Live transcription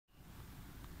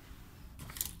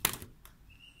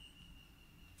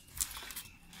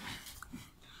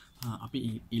අපි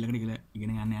ඊළඟට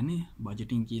ඉගෙන ගන්න යන්නේ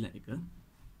බජටින් කියලා එක.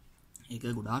 ඒක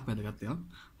ගොඩාක් වැදගත් එකක්.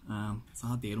 සහ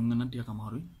තේරුම් ගන්න ටිකක්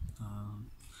අමාරුයි.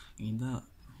 ඒඳ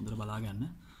හොඳට බලා ගන්න.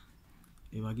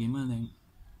 ඒ වගේම දැන්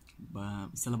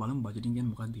ඉස්සෙල්ලා බලමු බජටින්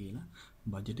කියන්නේ මොකක්ද කියලා.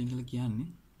 බජටින් කියලා කියන්නේ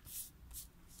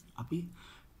අපි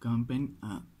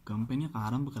කම්පැනි එක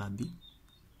ආරම්භ කරද්දී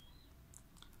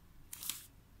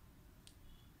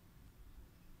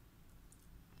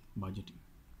බජටින්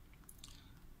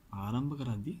ආරම්භ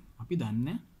කරද්දී අපි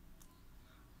දන්නේ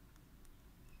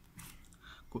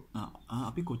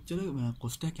අපි කොච්චර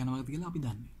කොස්ට් එකක් යනවද කියලා අපි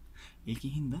දන්නේ.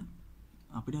 ඒකෙන් හින්දා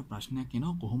අපිට ප්‍රශ්නයක්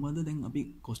එනවා කොහොමද දැන් අපි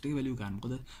කොස්ට් එක වැලියු ගන්න.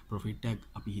 මොකද ප්‍රොෆිට් එක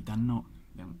අපි හිතනවා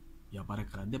දැන් ව්‍යාපාර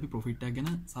කරද්දී අපි ප්‍රොෆිට් එක ගැන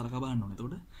සලකා බලන්න ඕනේ.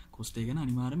 එතකොට කොස්ට් එක ගැන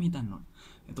අනිවාර්යයෙන්ම හිතන්න ඕනේ.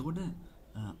 එතකොට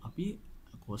අපි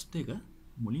කොස්ට් එක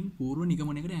මුලින් පූර්ව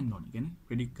නිගමනයකට යන්න ඕනේ. කියන්නේ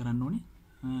ප්‍රෙඩික්ට් කරන්න ඕනේ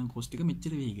කොස්ට් එක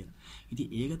මෙච්චර වෙයි කියලා. ඉතින්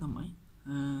ඒක තමයි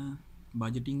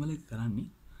බජටින් වල කරන්නේ.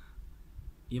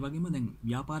 ඒ වගේම දැන්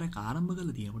ව්‍යාපාරයක් ආරම්භ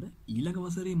කරලා තියෙනකොට ඊළඟ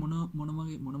වසරේ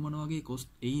මොන වගේ කොස්ට්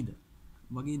එයිද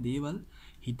වගේ දේවල්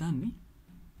හිතන්නේ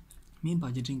මේ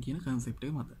බජටින් කියන කන්සෙප්ට්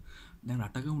එක මත. දැන්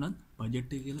රටක වුණත්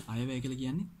බජට් එක කියලා අයවැය කියලා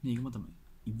කියන්නේ මේකම තමයි.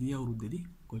 ඉදිරි අවුරුද්දේදී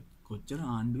කොච්චර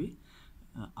ආණ්ඩුවේ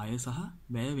අය සහ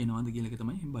වැය වෙනවද කියලා එක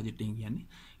තමයි බජට් එක කියන්නේ.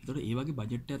 ඒතකොට ඒ වගේ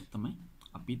බජට් එකක් තමයි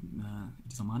අපි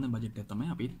සමාන බජට් එකක් තමයි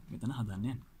අපි මෙතන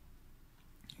හදන්නේ.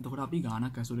 එතකොට අපි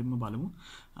ගානක් ඇසුරින්ම බලමු.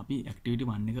 අපි ඇක්ටිවිටි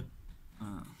 1 එක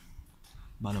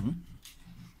බලමු.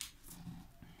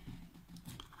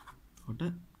 එතකොට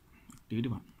ඇක්ටිවිටි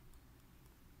 1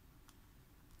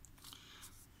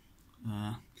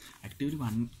 ඇක්ටිවිටි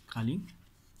 1 කලින්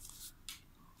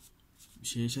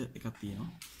විශේෂ එකක්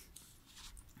තියෙනවා.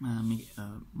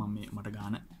 මම මට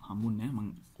ගාන හම්බුන්නේ නැහැ. මම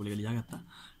කොලේ ලියා ගත්තා.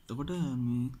 එතකොට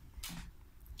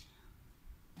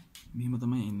මෙහෙම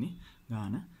තමයි එන්නේ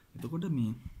ගාන. එතකොට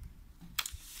මේ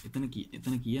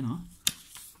එතන කියනවා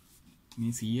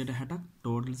මේ 160ක්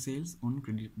total sales on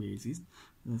credit basis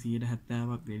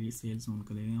 170ක් credit sales on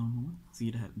කලේනම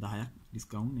 10ක්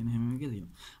discount එන හැම එකේ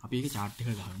තියෙනවා. අපි ඒක chart එක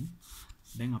ගහමු.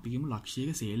 දැන් අපි කියමු ලක්ෂයක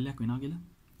sale එකක් වෙනවා කියලා.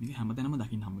 මේක හැමතැනම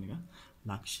දකින්න හම්බ එක.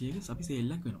 ලක්ෂයක අපි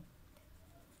sale එකක් වෙනවා.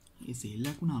 ඒ sale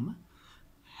එකක් වුණාම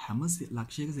හැම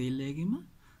ලක්ෂයක sale එකකින්ම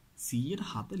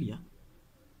 140ක්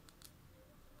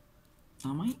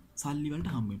තමයි සල්ලි වලට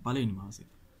හම්බ වෙන්නේ පළවෙනි මාසේ.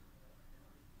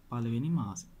 පළවෙනි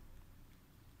මාසේ.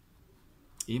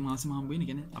 ඒ මාසෙම හම්බ වෙන්නේ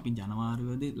කියන්නේ අපි ජනවාරි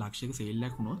වලදී ලක්ෂයක සේල්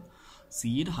එකක් වුණොත්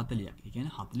 140ක්. ඒ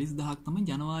කියන්නේ 40000ක් තමයි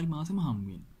ජනවාරි මාසෙම හම්බ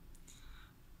වෙන්නේ.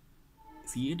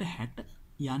 160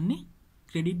 යන්නේ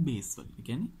ක්‍රෙඩිට් බේස් වල. ඒ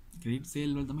කියන්නේ ක්‍රෙඩිට් සේල්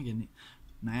වල තමයි යන්නේ.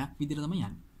 ණයක් විදිහට තමයි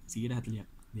යන්නේ. 140ක්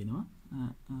දෙනවා.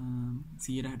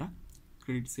 160ක්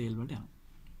ක්‍රෙඩිට් සේල් වලට යනවා.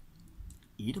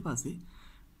 ඊට පස්සේ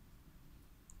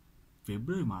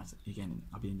ෆෙබ්‍රුවරි මාසේ ඒ කියන්නේ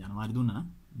අපි ජනවාරි දුන්නා නම්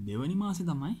දෙවැනි මාසේ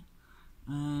තමයි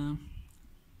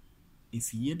ඒ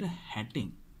 160න්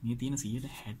මේ තියෙන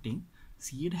 160න්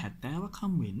 170ක්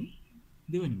හම්බ වෙන්නේ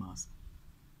දෙවැනි මාසේ.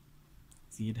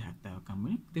 170ක් හම්බ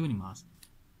වෙන්නේ දෙවැනි මාසේ.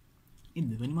 ඒ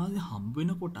දෙවැනි මාසේ හම්බ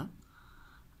වෙනකොට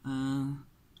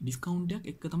ඩිස්කවුන්ට් එකක්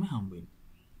එක තමයි හම්බ වෙන්නේ.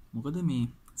 මොකද මේ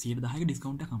 110ක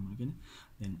ඩිස්කවුන්ට් එකක් හම්බ වෙනවා. කියන්නේ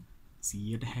දැන්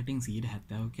 160න්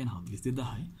 170 කියන්නේ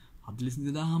 42000යි.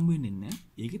 42000 හම්බ වෙන්නේ නැහැ.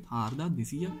 ඒකෙත්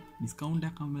 4200ක් ඩිස්කවුන්ට්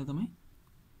එකක් හම්බ වෙලා තමයි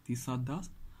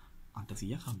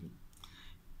 37800ක් හම්බ වෙන්නේ.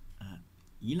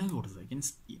 ඊළඟ කොටස කියන්නේ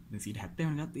 170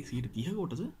 වෙනකත් 130ක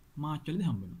කොටස මාර්ච් වලදී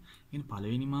හම්බ වෙනවා. කියන්නේ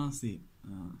පළවෙනි මාසේ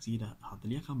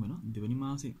 140ක් හම්බ වෙනවා. දෙවෙනි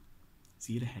මාසේ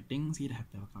 160න්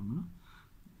 170ක් හම්බ වෙනවා.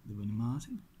 දෙවෙනි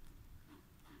මාසේ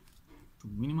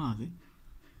තුන්වෙනි මාසේ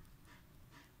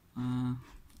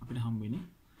අපිට හම්බ වෙන්නේ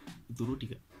ඉතුරු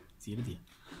ටික 130.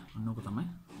 අන්න ඕක තමයි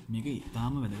මේක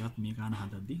ඉතාම වැදගත් මේ ගාන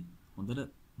හදද්දී හොඳට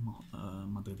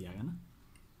මතක තියාගන්න.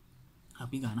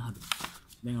 අපි ගාන හදමු.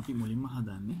 දැන් අපි මුලින්ම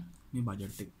හදන්නේ මේ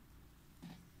බජට් එක.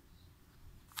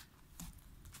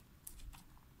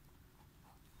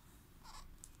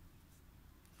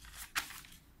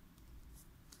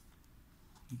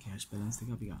 මේ කැෂ් බැලන්ස් එක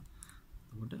අපි ගන්න.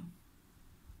 එතකොට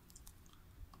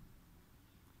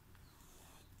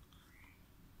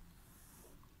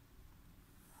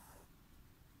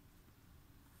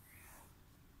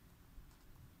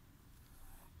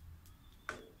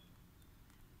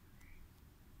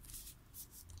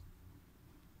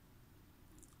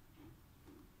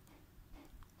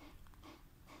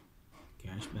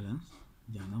cash balance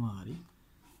January,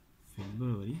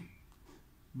 February,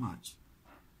 March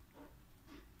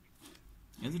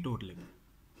as a total එක.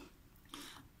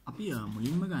 අපි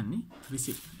මුලින්ම ගන්න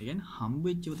receipt. ඒ කියන්නේ හම්බ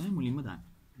වෙච්ච ඒවා තමයි මුලින්ම දාන්නේ.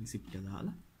 receipt එක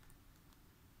දාලා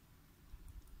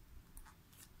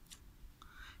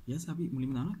yes අපි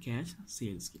මුලින්ම දානවා cash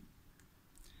sales කියලා.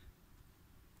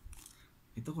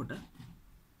 එතකොට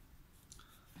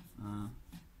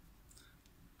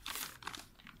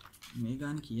මේ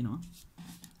ගාන කියනවා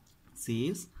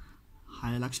සේල්ස්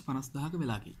 6,50,000ක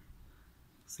වෙලා කියලා.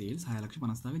 සේල්ස්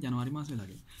 6,50,000ක ජනවාරි මාසේ වෙලා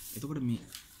කියලා. එතකොට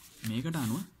මේකට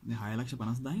අනුව දැන්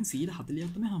 6,50,000න් 140ක්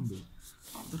තමයි හම්බ වෙන්නේ.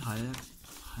 එතකොට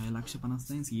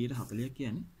 6,50,000න් 140ක්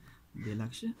කියන්නේ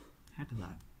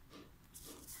 2,60,000.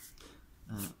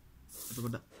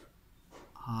 එතකොට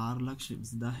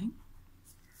 4,20,000න්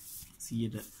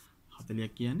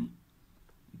 140ක් කියන්නේ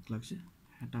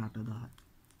 1,68,000.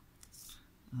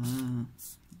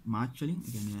 මාර්ච් වලින්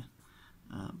ඒ කියන්නේ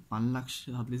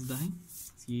 5,40,000න්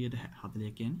 140ක්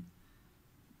කියන්නේ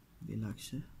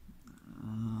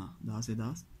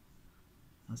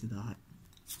 2,16,000.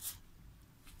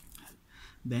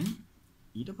 දැන්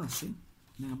ඊට පස්සේ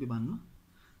දැන් අපි බලනවා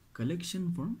collection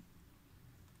from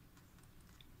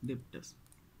debtors.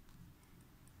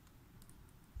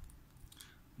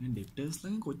 මේ debtors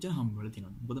ලාගෙන් කොච්චර හම්බ වෙලා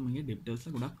තියෙනවද? මොකද මගේ debtors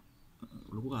ලා ගොඩක්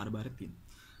ලොකු කාර්යභාරයක් තියෙනවා.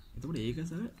 එතකොට ඒක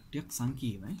සර ටිකක්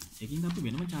සංකීර්ණයි. ඒකින්ද අපි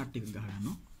වෙනම chart එකක්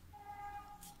ගහගන්නවා.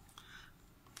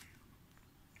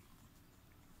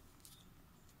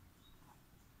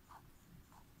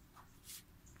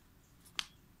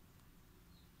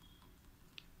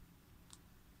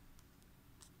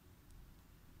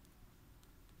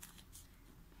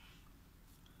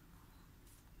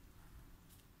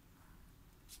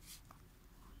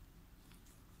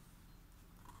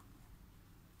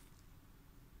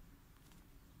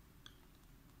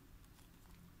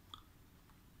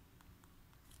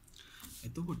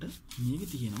 එතකොට මේක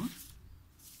තියෙනවා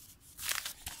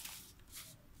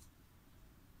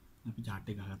අපි chart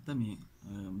එක ගත්තා මේක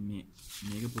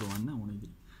පුරවන්න ඕන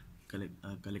විදිහට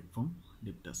collect from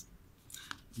debtors.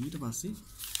 ඊට පස්සේ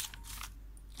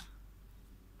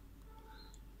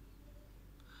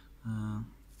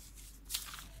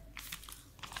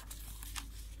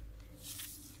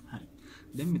හරි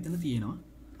දැන් මෙතන තියෙනවා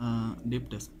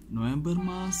debtors නොවැම්බර්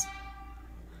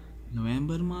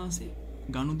මාසේ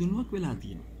ගනුදෙනුවක් වෙලා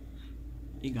තියෙනවා.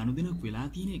 ඒ ගනුදෙනුවක් වෙලා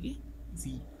තියෙන එකේ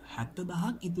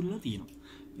 70,000ක් ඉතුරුලා තියෙනවා.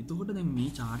 එතකොට දැන් මේ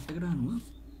chart එකට අනුව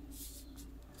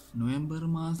නොවැම්බර්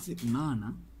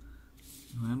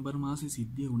මාසේ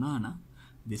සිද්ධිය වුණා නම්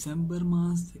දෙසැම්බර්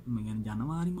මාසේ يعني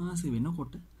ජනවාරි මාසේ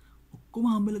වෙනකොට ඔක්කොම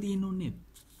හම්බෙලා තියෙන්න ඕනේ නේද?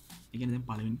 ඒ කියන්නේ දැන්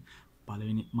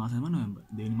පළවෙනි මාසෙ තමයි නොවැම්බර්,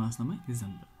 දෙවෙනි මාසෙ තමයි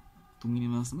දෙසැම්බර්, තුන්වෙනි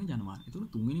මාසෙ තමයි ජනවාරි.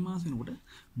 එතකොට තුන්වෙනි මාසෙ වෙනකොට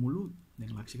මුළු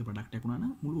දැන් ලක්ෂික ප්‍රොඩක්ට් එකක් වුණා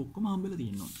නම් මුළු ඔක්කොම හම්බෙලා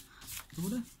තියෙන්න ඕනේ.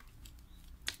 එතකොට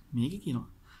මේක කියනවා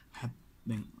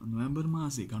දැන් නොවැම්බර්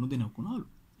මාසේ ගනුදෙනුවක් වුණාලු.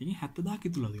 ඒකෙන් 70,000ක්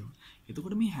ඉතුරුලා තියෙනවා.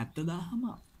 එතකොට මේ 70,000ම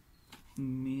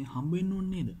මේ හම්බ වෙන්න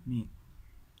ඕනේ නේද? මේ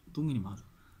තුන්වෙනි මාසේ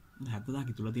 70,000ක්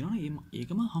ඉතුරුලා තියෙනවා.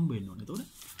 ඒකම හම්බ වෙන්න ඕනේ. එතකොට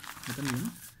මෙතන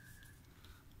කියනවා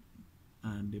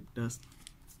debtors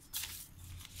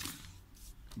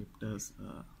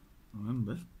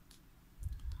November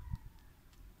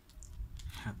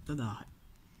 70,000යි.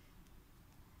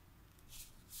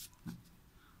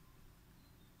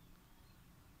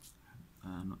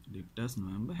 debtors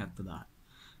November 70,000.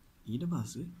 ඊට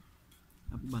පස්සේ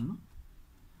අපි බලනවා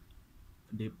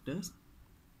debtors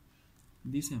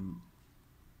December.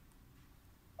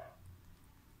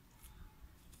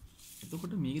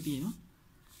 එතකොට මේක තියෙනවා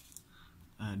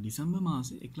ඩිසැම්බර්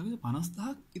මාසේ 1,50,000ක්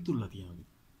ඉතුරුලා තියෙනවා.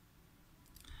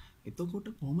 එතකොට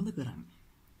කොහොමද කරන්නේ?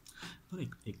 එතකොට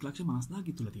 1,50,000ක්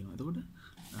ඉතුරුලා තියෙනවා. එතකොට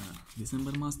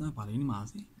දෙසැම්බර් මාසේ තමයි පළවෙනි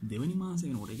මාසේ, දෙවෙනි මාසේ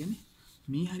වෙනකොට කියන්නේ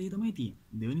මේ හරිය තමයි තියෙන්නේ.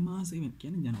 දෙවෙනි මාසේ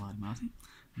කියන්නේ ජනවාරි මාසේ.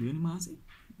 දෙවෙනි මාසේ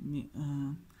මේ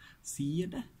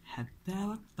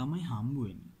 170ක් තමයි හම්බ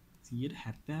වෙන්නේ.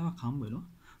 170ක් හම්බ වෙනවා.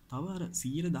 තව අර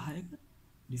 110ක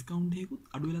ඩිස්කවුන්ට් එකකුත්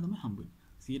අඩු වෙලා තමයි හම්බ වෙන්නේ.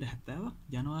 170ක්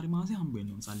ජනවාරි මාසේ හම්බ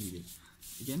වෙන්නේ උන් සල්ලි දෙක.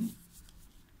 ඒ කියන්නේ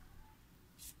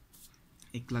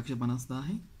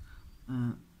 1,50,000න්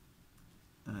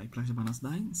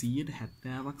 1,50,000න්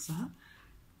 170ක් සහ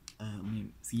මේ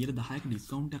 110ක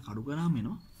ඩිස්කවුන්ට් එක අඩු කරාම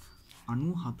එනවා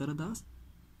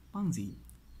 94,500.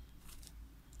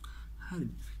 හරි.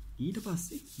 ඊට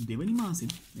පස්සේ දෙවෙනි මාසෙ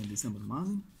දැන්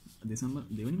දෙසැම්බර්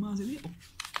දෙවෙනි මාසෙදී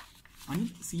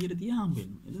අනිත් 130 හම්බ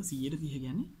වෙනවා. එතකොට 130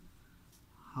 කියන්නේ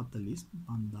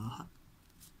 45,000.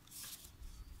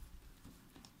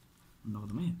 මොනවද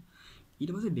තමයි?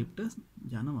 ඊට පස්සේ debtors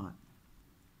ජනවාරි.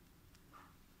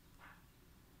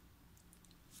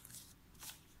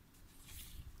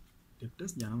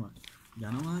 debtors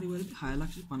ජනවාරි වලදී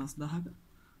 6,50,000ක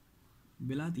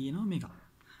වෙලා තියෙනවා මේක.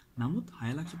 නමුත්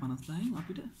 6,50,000න්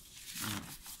අපිට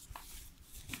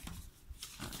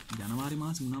ජනවාරි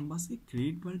මාසේ උනම් පස්සේ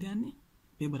ක්‍රෙඩිට් වලට යන්නේ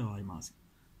පෙබරවාරි මාසේ.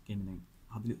 කියන්නේ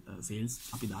දැන් සේල්ස්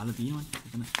අපි දාලා තියෙනවා.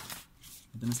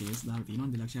 මෙතන සේල්ස් දාලා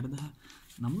තියෙනවා 2,60,000.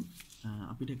 නමුත්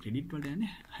අපිට ක්‍රෙඩිට් වලට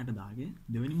යන්නේ 60,000ගේ.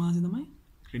 දෙවෙනි මාසේ තමයි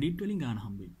ක්‍රෙඩිට් වලින් ගාන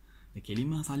හම්බෙන්නේ. දැන්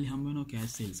කෙලින්ම සල්ලි හම්බ වෙනවා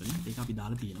කෑෂ් සේල්ස් වලින්. ඒක අපි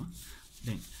දාලා තියෙනවා.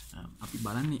 දැන් අපි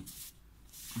බලන්නේ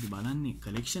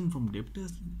collection from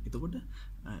debtors. එතකොට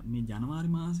මේ ජනවාරි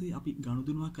මාසේ අපි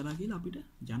ගනුදෙනුවක් කරා කියලා අපිට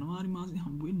ජනවාරි මාසේ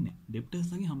හම්බ වෙන්නේ නැහැ. debtors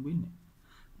ලාගෙන් හම්බ වෙන්නේ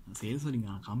නැහැ. sales වලින්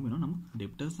ගානක් හම්බ වෙනවා. නමුත්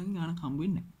debtors ලාගෙන් ගානක් හම්බ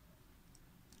වෙන්නේ නැහැ.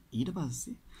 ඊට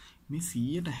පස්සේ මේ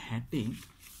 160න්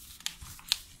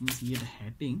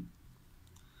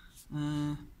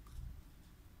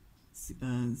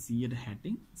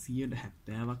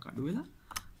 170ක් අඩු වෙලා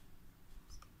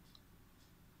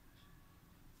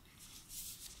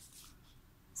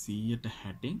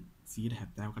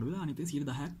 170ක් අඩු වෙලා අනිත්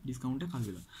 10ක් ඩිස්කවුන්ට් එකක් අඩු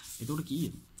වෙලා. එතකොට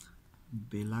කීයද?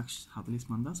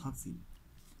 2,45,700.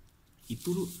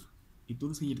 ඉතුරු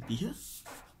 130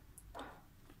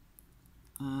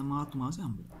 මාර්තු මාසේ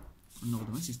හම්බ වෙනවා. ඔන්න ඔක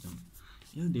තමයි සිස්ටම් එක.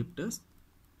 ඊට debtors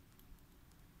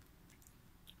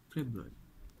February.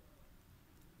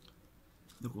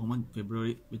 කොහොමද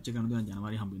February වෙච්ච ගනුදෙනුව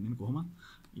ජනවාරි හම්බ වෙන්නේ කොහොමද?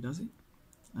 ඊට පස්සේ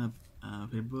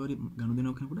February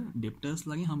ගනුදෙනුව කරනකොට debtors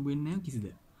ලාගෙන් හම්බ වෙන්නේ නැහැ කිසිද?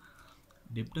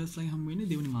 debtors ලාගෙන් හම්බ වෙන්නේ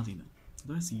දෙවෙනි මාසේ ඉඳන්.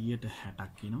 එතකොට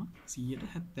 160ක් එනවා.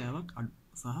 170ක්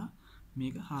සහ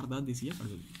මේක 4200ක්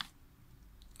අඩු වෙනවා.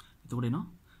 එතකොට එනවා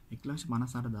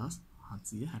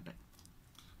 1,58,760.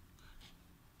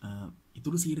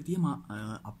 ඉතුරු 130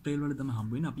 අප්‍රේල් වල තමයි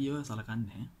හම්බ වෙන්නේ. අපි ඒව සලකන්නේ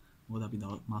නැහැ. මොකද අපි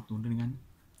මාස 3 වෙනි ගන්න.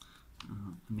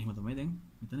 අන්න එහෙම තමයි දැන්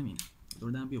මෙතන වෙන්නේ.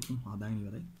 ඒතකොට දැන් අපි ඔක්කොම හදාගෙන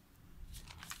ඉවරයි.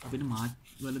 අපිට මාර්ච්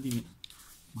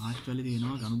වලදී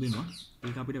වෙනවා ගනුදෙනුවක්.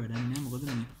 ඒක අපිට වැඩක් නැහැ. මොකද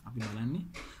මේ අපි බලන්නේ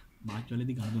මාර්ච්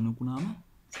වලදී ගනුදෙනුවක් වුණාම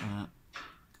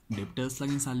debtors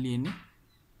ලාගෙන් සල්ලි එන්නේ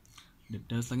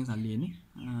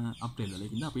අප්‍රේල් වල.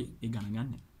 ඒකින්ද අපි ඒක ගණන් ගන්න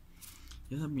නැහැ.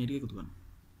 ඊට අපි මේ ටික එකතු කරනවා.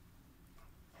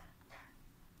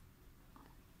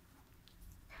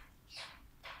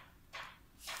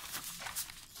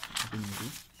 අපි මේක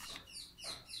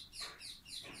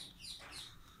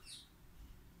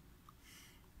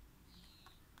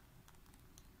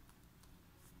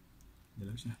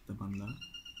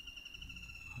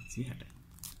 2,75,760.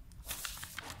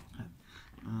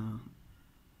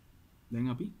 දැන්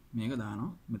අපි මේක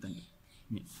දානවා මෙතන.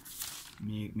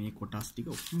 මේ කොටස් ටික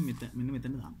ඔක්කොම මෙන්න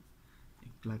මෙතන දාන්න.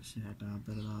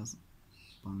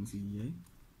 1,64,500යි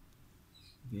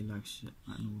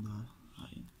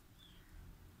 2,96,000යි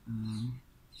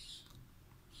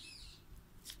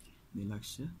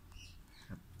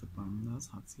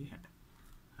 2,75,760.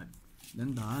 හරි.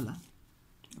 දැන් දාලා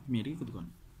මේ ටික එකතු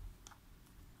කරනවා.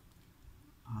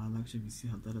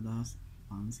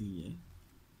 5,24,500යි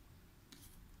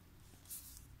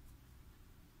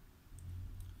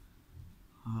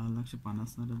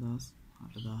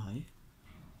 5,54,800යි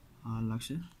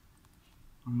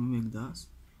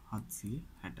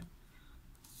 5,91,760.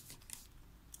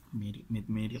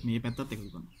 මේ පැත්තත් එකතු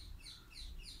කරනවා.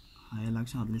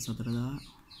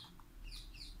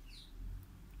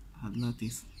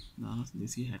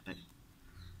 6,44,260.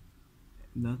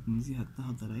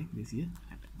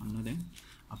 374,260. අන්න දැන්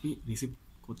අපි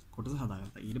රිසිප්ට් කොටස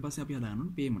හදාගත්තා. ඊට පස්සේ අපි හදාගන්න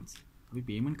ඕනේ payments. අපි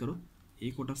payment කරොත්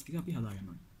ඒ කොටස් ටික අපි හදාගන්න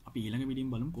ඕනේ. අපි ඊළඟ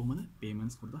වීඩියෝෙන් බලමු කොහොමද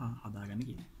payments කොටස හදාගන්නේ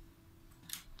කියලා.